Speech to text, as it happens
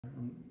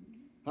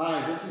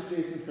Hi, this is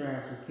Jason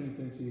Krantz with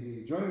Kingpin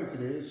TV. Joining me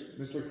today is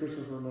Mr.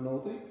 Christopher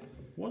Minolti.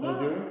 What's How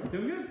up? you doing?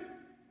 Doing good.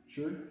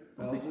 Sure?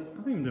 I think Positive?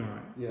 I'm doing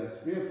alright. Yes.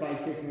 We had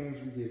sidekick names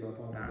we gave up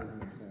on. That doesn't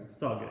make sense.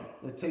 It's all good.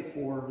 Like take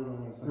 4, we don't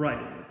want to say.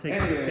 Right.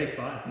 Take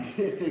 5.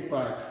 Take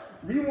 5.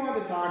 We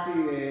wanted to talk to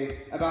you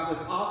today about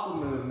this awesome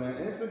movement,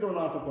 and it's been going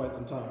on for quite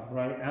some time,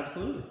 right?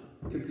 Absolutely.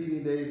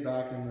 Competing days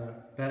back in the...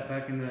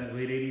 Back in the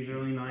late 80s,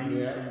 early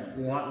 90s.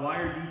 Yeah.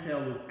 Wire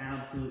detail was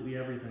absolutely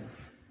everything.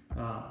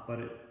 But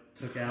it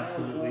took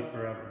absolutely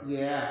forever.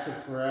 Yeah, it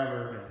took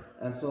forever.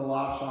 Yeah. And so a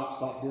lot of shops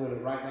stopped doing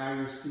it. Right now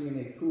you're seeing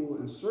a cool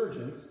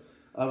insurgence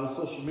with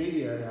social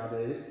media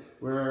nowadays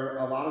where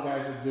a lot of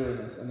guys are doing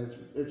this, and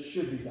it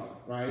should be done,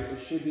 right? It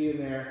should be in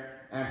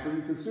there. And for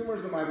you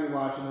consumers that might be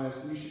watching this,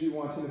 you should be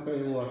wanting to pay a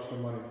little extra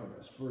money for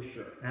this, for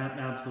sure.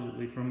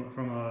 Absolutely.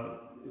 From a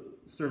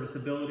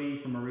serviceability,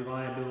 from a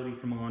reliability,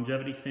 from a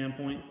longevity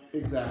standpoint.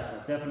 Exactly.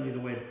 Definitely the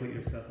way to put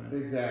your stuff in.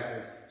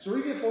 Exactly. So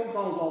we get phone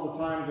calls all the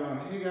time going,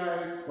 hey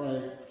guys,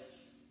 like,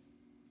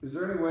 is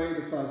there any way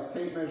besides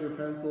tape measure,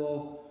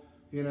 pencil,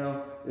 you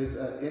know, is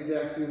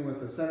indexing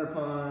with a center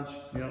punch,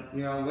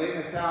 you know, laying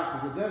this out,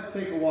 because it does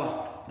take a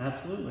while.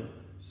 Absolutely.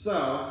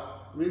 So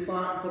we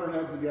thought and put our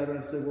heads together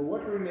and said, well,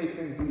 what can we make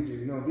things easier?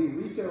 You know,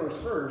 being retailers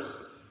first,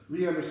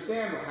 we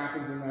understand what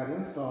happens in that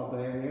install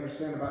bay, and we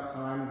understand about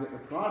time and get the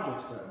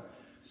projects done.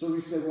 So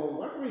we said, well,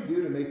 what can we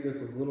do to make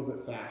this a little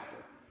bit faster?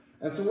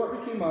 And so what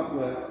we came up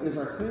with is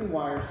our clean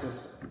wire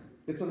system.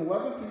 It's an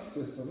 11-piece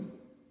system,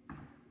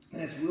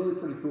 and it's really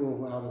pretty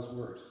cool how this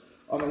works.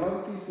 On an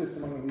 11-piece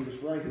system, I'm going to leave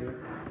this right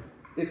here.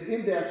 It's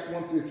indexed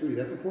 1 through 3.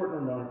 That's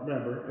important to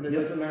remember, and it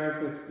doesn't matter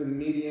if it's the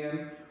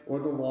medium or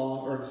the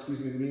long, or excuse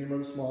me, the medium or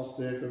the small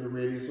stick, or the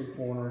radius or the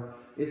corner.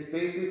 It's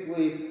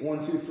basically 1,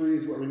 2, 3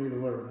 is what we need to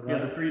learn, right?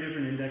 Yeah, the 3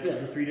 different indexes,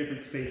 the 3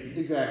 different spaces.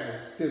 Exactly,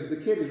 because the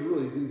kit is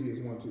really as easy as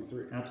 1, 2,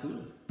 3.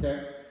 Absolutely.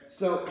 Okay,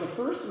 so the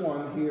first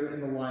one here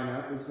in the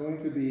lineup is going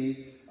to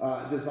be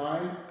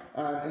designed,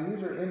 and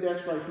these are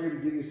indexed right here to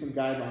give you some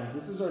guidelines.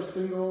 This is our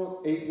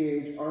single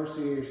 8-gauge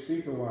RCA or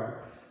speaker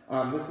wire.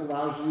 This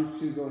allows you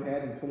to go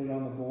ahead and put it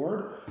on the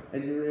board,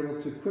 and you're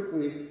able to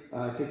quickly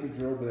take your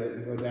drill bit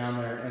and go down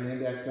there and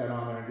index that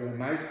on there and get a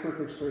nice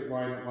perfect straight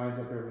line that lines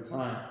up every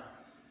time.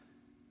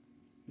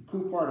 The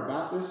cool part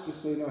about this,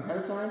 just so you know ahead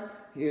of time,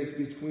 is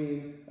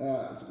between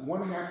it's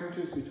 1.5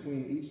 inches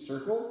between each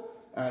circle.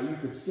 You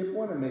could skip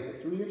one and make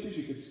it 3 inches.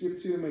 You could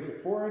skip 2 and make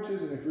it 4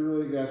 inches. And if you're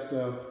really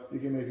gusto, you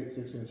can make it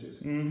 6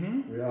 inches.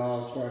 We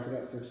all strive for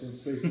that 6-inch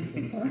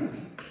spacing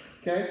sometimes.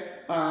 Okay.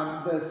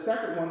 The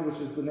second one, which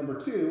is the number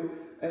 2,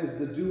 is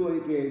the dual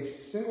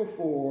 8-gauge, single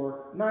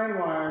 4,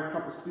 9-wire,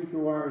 couple speaker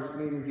wires,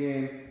 name your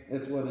game.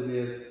 That's what it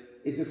is.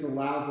 It just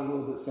allows a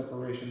little bit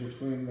separation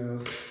between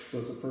those, so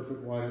it's a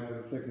perfect lining for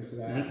the thickness of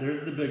that.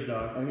 There's the big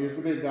dog. And here's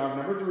the big dog,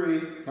 number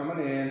 3,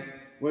 coming in,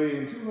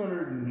 weighing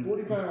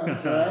 240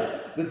 pounds,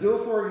 right? The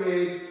dual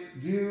 4-gauge,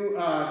 dual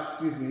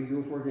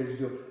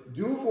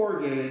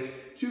 4-gauge,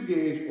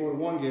 2-gauge, or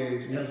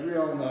 1-gauge. And as we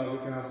all know, we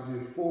can also do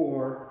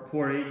 4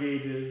 8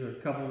 gauges, or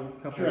a couple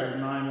of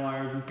 9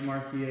 wires and some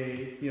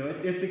RCAs. You know,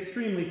 it's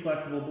extremely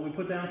flexible, but we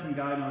put down some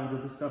guidelines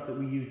of the stuff that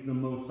we use the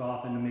most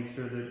often to make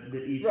sure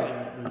that each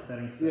of the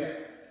settings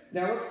fit.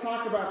 Yeah. Now let's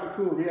talk about the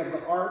cool. We have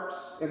the arcs,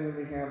 and then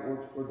we have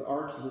or the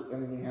arcs,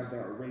 and then we have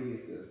our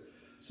radiuses.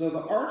 So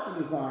the arcs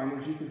are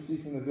designed, as you can see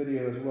from the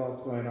video as well,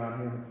 what's going on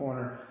here in the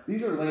corner.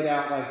 These are laid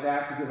out like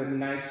that to give a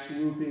nice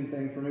swooping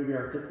thing for maybe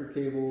our thicker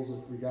cables.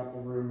 If we got the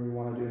room, we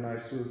want to do a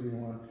nice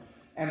swooping one.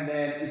 And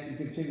then it can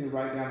continue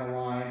right down the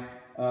line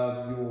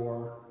of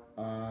your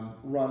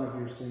run of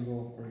your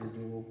single or your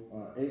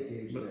dual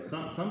 8-gauge. But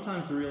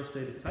sometimes the real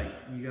estate is tight.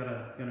 You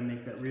gotta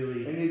make that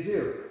really. And you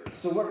do.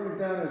 So what we've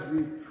done is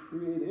we've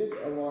created,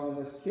 along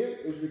in this kit,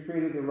 is we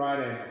created the right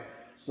angle.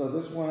 So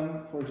this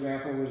one, for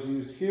example, was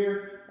used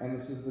here, and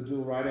this is the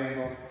dual right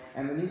angle.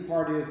 And the neat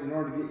part is, in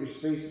order to get your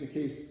space in the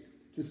case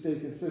to stay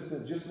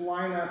consistent, just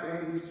line up any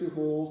of these 2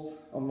 holes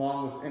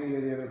along with any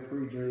of the other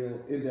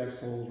pre-drilled index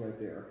holes right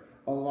there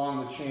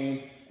along the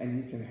chain, and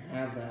you can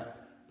have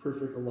that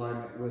perfect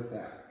alignment with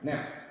that.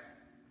 Now,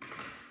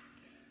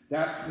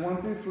 that's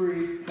 1 through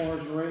 3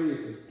 corners and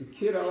radiuses. The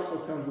kit also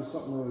comes with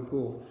something really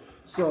cool.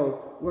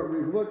 So what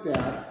we've looked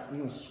at, I'm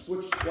going to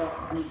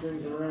swap these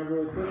things around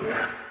really quickly.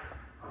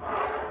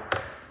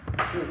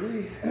 What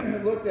we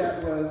looked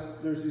at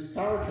was there's these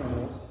power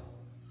terminals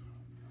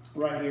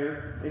right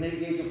here. An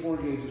 8-gauge and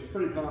 4-gauge is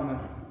pretty common.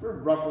 They're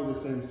roughly the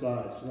same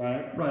size,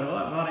 right? Right, a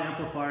lot of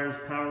amplifiers,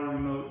 power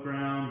remote,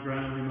 ground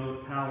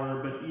remote,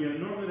 power, but you know,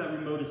 normally that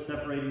remote is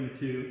separating the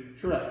 2.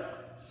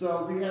 Correct.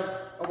 So we have,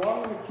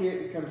 along with the kit,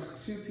 it comes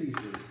 2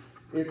 pieces.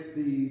 It's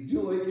the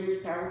dual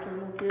 8-gauge power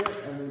terminal kit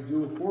and the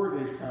dual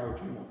 4-gauge power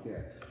terminal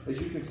kit. As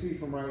you can see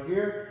from right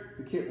here,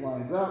 the kit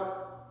lines up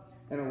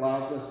and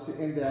allows us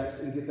to index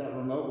and get that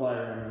remote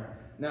wire in there.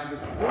 Now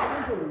this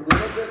one's a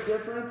little bit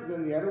different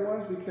than the other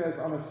ones because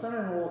on the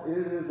center hole it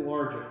is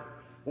larger.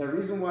 The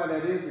reason why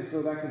that is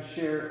so that can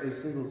share a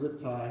single zip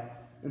tie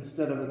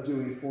instead of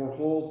doing 4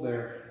 holes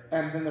there.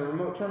 And then the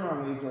remote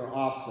turn-on leads are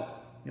offset.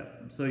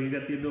 Yep. So you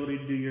got the ability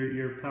to do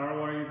your power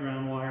wire, your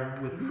ground wire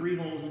with 3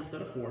 holes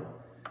instead of 4.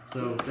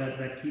 So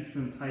that keeps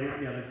them tighter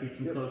together, keeps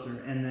them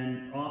closer. And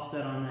then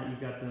offset on that, you've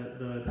got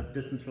the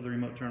distance for the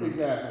remote terminal.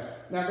 Exactly.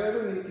 Now the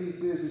other neat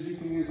piece is you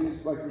can use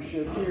these like we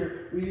showed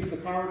here. We use the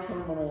power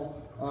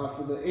terminal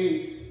for the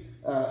 8.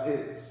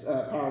 It's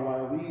power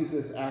wire. We use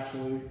this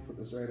actually, put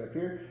this right up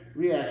here.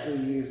 We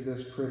actually use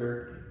this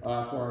critter for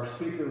our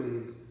speaker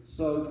leads.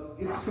 So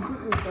it's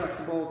completely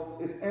flexible.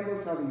 It's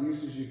endless how the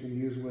usage you can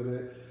use with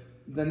it.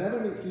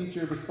 Another neat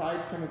feature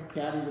besides kind of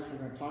caddy, which we're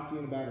going to talk to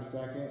you about in a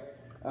second,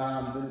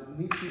 the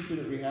neat feature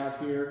that we have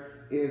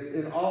here is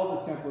in all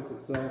the templates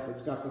itself,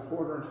 it's got the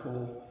 1/4 inch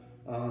hole.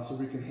 So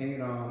we can hang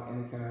it on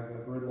any kind of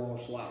a grid wall or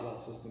slat wall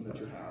system that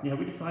you have. Yeah,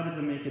 we decided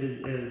to make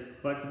it as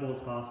flexible as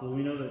possible.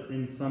 We know that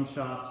in some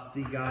shops,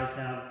 the guys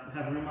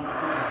have room on the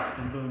toolbox,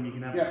 and boom, you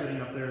can have it sitting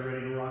up there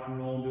ready to rock and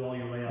roll and do all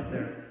your layout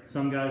there.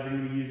 Some guys are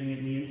going to be using it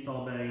in the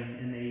install bay,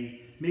 and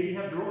they maybe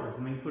have drawers,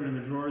 and they can put it in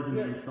the drawers in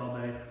the install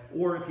bay.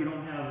 Or if you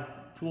don't have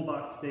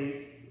toolbox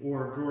space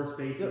or drawer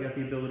space, you got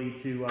the ability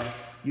to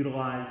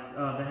utilize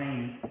the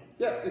hanging.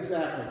 Yeah,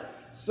 exactly.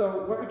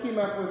 So what we came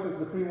up with is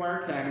the clean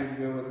wire caddy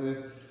to go with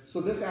this. So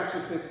this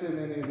actually fits in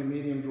any of the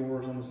medium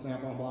drawers on the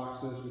Snap-on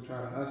boxes. We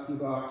tried a Husky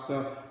box,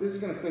 so this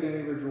is going to fit in any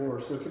of your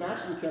drawers. So it can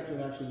actually be kept in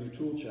your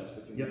tool chest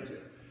if you need to.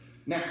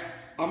 Now,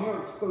 I'm going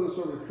to throw this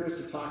over to Chris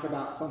to talk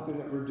about something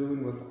that we're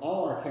doing with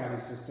all our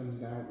caddy systems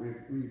now.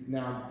 We've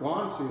now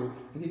gone to,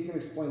 and he can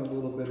explain a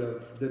little bit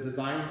of the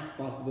design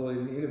possibility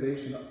and the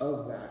innovation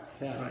of that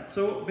caddy. Right.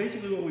 So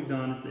basically, what we've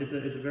done it's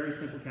a very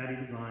simple caddy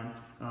design.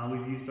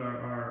 We've used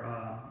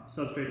our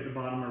substrate at the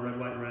bottom, our red,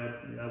 white, red.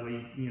 That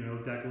way, you know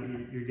exactly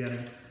what you're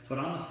getting. But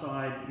on the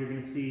side, you're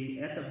going to see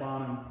at the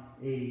bottom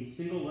a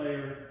single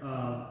layer,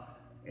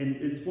 and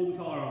it's what we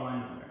call our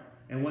alignment layer.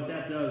 And what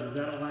that does is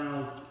that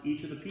allows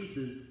each of the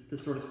pieces to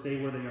sort of stay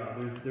where they are.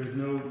 There's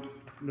no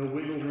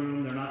wiggle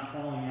room. They're not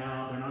falling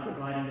out. They're not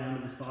sliding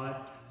down to the side.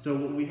 So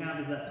what we have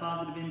is that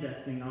positive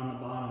indexing on the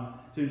bottom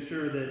to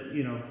ensure that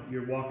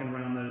you're walking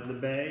around the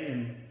bay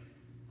and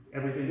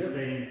everything's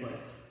staying in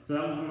place. So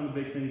that was one of the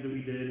big things that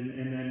we did.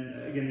 And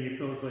then again, the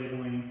acrylic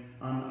labeling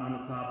on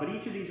the top. But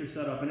each of these are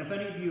set up. And if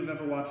any of you have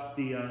ever watched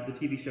the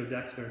TV show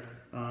Dexter,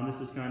 this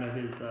is kind of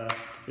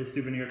his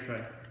souvenir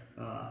tray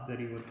that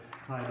he would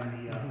hide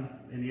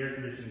in the air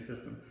conditioning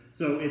system.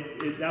 So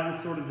that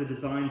was sort of the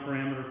design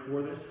parameter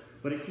for this,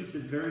 but it keeps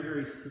it very,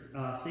 very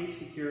safe,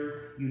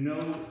 secure.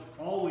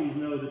 Always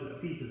know that a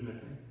piece is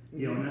missing.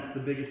 And that's the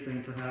biggest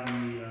thing for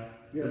having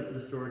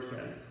the storage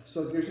caddies.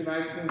 So it gives you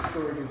nice clean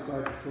storage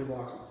inside your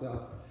toolbox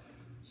itself.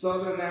 So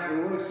other than that,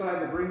 we're really excited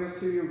to bring this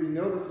to you. We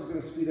know this is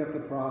going to speed up the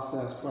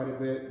process quite a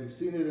bit. You've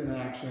seen it in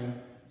action,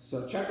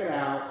 so check it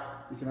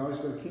out. You can always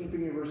go to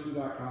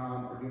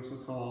kingpinuniversity.com or give us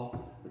a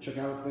call or check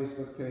out our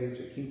Facebook page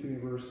at Kingpin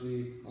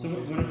University. So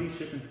when are these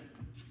shipping?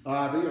 They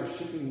are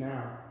shipping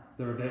now.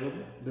 They're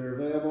available? They're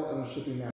available and they're shipping now.